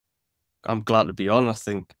I'm glad to be on. I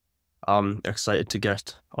think I'm excited to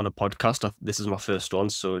get on a podcast. This is my first one,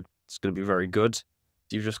 so it's going to be very good.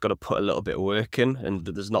 You've just got to put a little bit of work in, and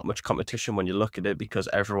there's not much competition when you look at it because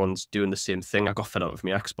everyone's doing the same thing. I got fed up with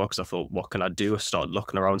my Xbox. I thought, what can I do? I started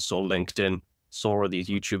looking around, saw LinkedIn, saw all these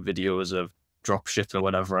YouTube videos of drop shipping and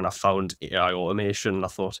whatever, and I found AI automation. And I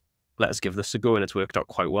thought, let's give this a go, and it's worked out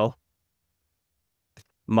quite well.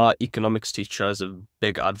 My economics teacher is a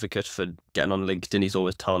big advocate for getting on LinkedIn. He's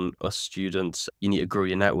always telling us students, you need to grow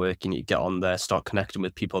your network, you need to get on there, start connecting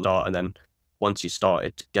with people, and then once you start,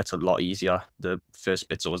 it gets a lot easier. The first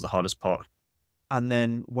bit's always the hardest part. And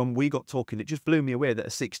then when we got talking, it just blew me away that a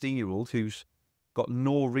 16-year-old who's got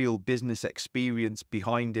no real business experience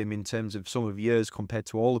behind him in terms of some of years compared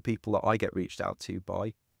to all the people that I get reached out to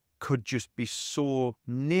by, could just be so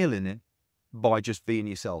nailing it by just being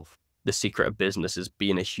yourself. The secret of business is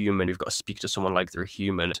being a human. You've got to speak to someone like they're a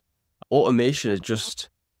human. Automation is just,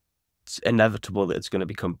 it's inevitable that it's going to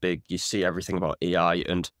become big. You see everything about AI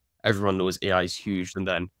and everyone knows AI is huge. And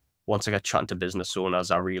then once I get chatting to business owners,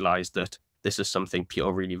 I realized that this is something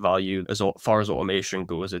people really value. As far as automation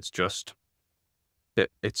goes, it's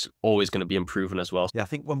always going to be improving as well. Yeah, I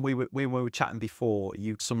think when we were chatting before,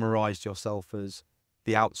 you summarized yourself as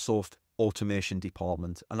the outsourced automation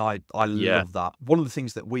department, and I love that. One of the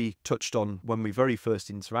things that we touched on when we very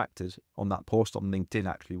first interacted on that post on LinkedIn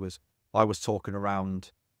actually was I was talking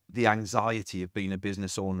around the anxiety of being a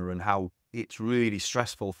business owner and how it's really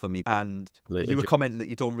stressful for me, and you were commenting that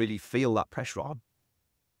you don't really feel that pressure.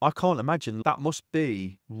 I can't imagine. That must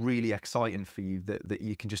be really exciting for you that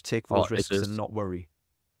you can just take those risks and not worry.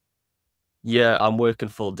 Yeah, I'm working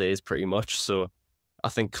full days pretty much, so I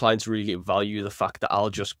think clients really value the fact that I'll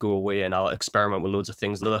just go away and I'll experiment with loads of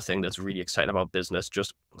things. Another thing that's really exciting about business,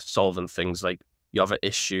 just solving things. Like you have an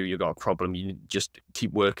issue, you got a problem, you just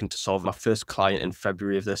keep working to solve. My first client in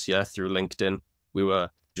February of this year through LinkedIn, we were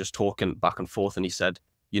just talking back and forth and he said,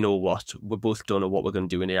 you know what, we're both done on what we're going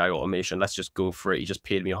to do in AI automation. Let's just go for it. He just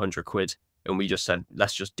paid me 100 quid and we just said,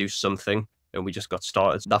 let's just do something. And we just got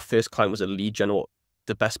started. That first client was a lead gen.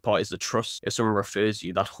 The best part is the trust. If someone refers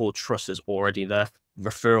you, that whole trust is already there.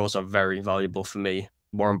 Referrals are very valuable for me.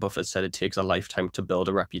 Warren Buffett said it takes a lifetime to build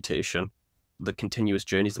a reputation. The continuous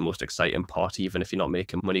journey is the most exciting part. Even if you're not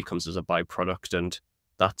making money, comes as a byproduct, and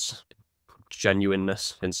that's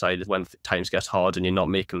genuineness inside. When times get hard and you're not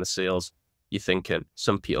making the sales, you're thinking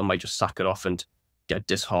some people might just sack it off and get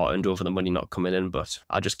disheartened over the money not coming in, but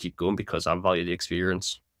I just keep going because I value the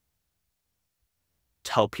experience.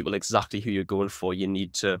 Tell people exactly who you're going for. You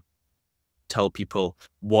need to tell people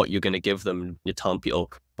what you're going to give them. You're telling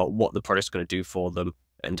people about what the product's going to do for them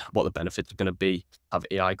and what the benefits are going to be. Have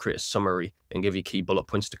AI create a summary and give you key bullet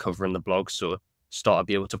points to cover in the blog. So start to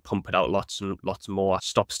be able to pump it out lots and lots more.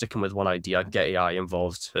 Stop sticking with one idea, get AI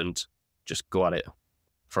involved and just go at it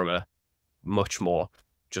from a much more,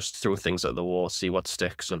 just throw things at the wall, see what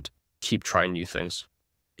sticks and keep trying new things.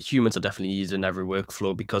 Humans are definitely used in every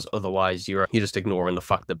workflow because otherwise you're just ignoring the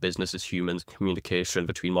fact that business is humans, communication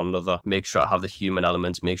between one another. Make sure I have the human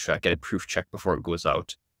elements, make sure I get a proof check before it goes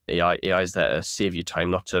out. AI is there to save you time,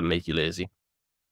 not to make you lazy.